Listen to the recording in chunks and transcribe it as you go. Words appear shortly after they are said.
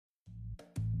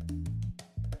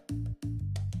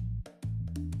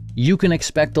You can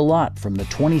expect a lot from the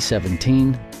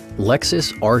 2017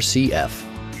 Lexus RC F.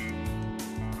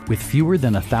 With fewer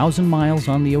than 1,000 miles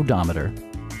on the odometer,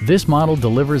 this model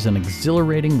delivers an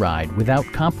exhilarating ride without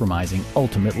compromising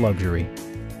ultimate luxury.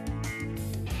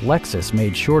 Lexus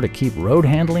made sure to keep road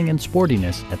handling and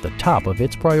sportiness at the top of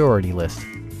its priority list.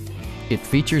 It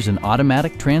features an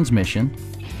automatic transmission,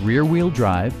 rear-wheel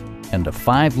drive, and a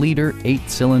 5-liter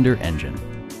 8-cylinder engine.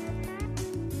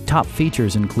 Top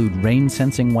features include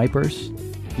rain-sensing wipers,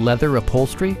 leather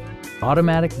upholstery,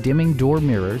 automatic dimming door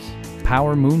mirrors,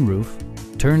 power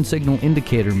moonroof, turn signal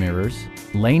indicator mirrors,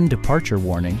 lane departure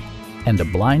warning, and a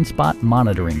blind spot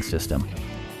monitoring system.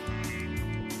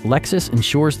 Lexus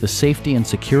ensures the safety and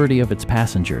security of its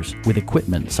passengers with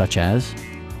equipment such as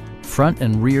front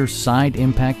and rear side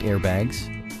impact airbags,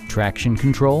 traction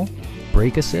control,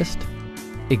 brake assist,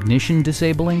 ignition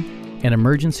disabling, an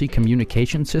emergency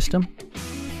communication system,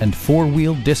 and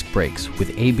 4-wheel disc brakes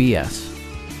with ABS.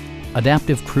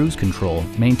 Adaptive Cruise Control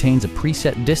maintains a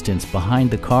preset distance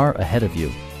behind the car ahead of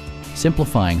you,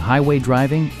 simplifying highway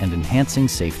driving and enhancing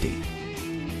safety.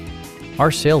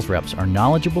 Our sales reps are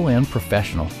knowledgeable and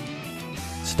professional.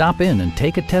 Stop in and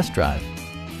take a test drive.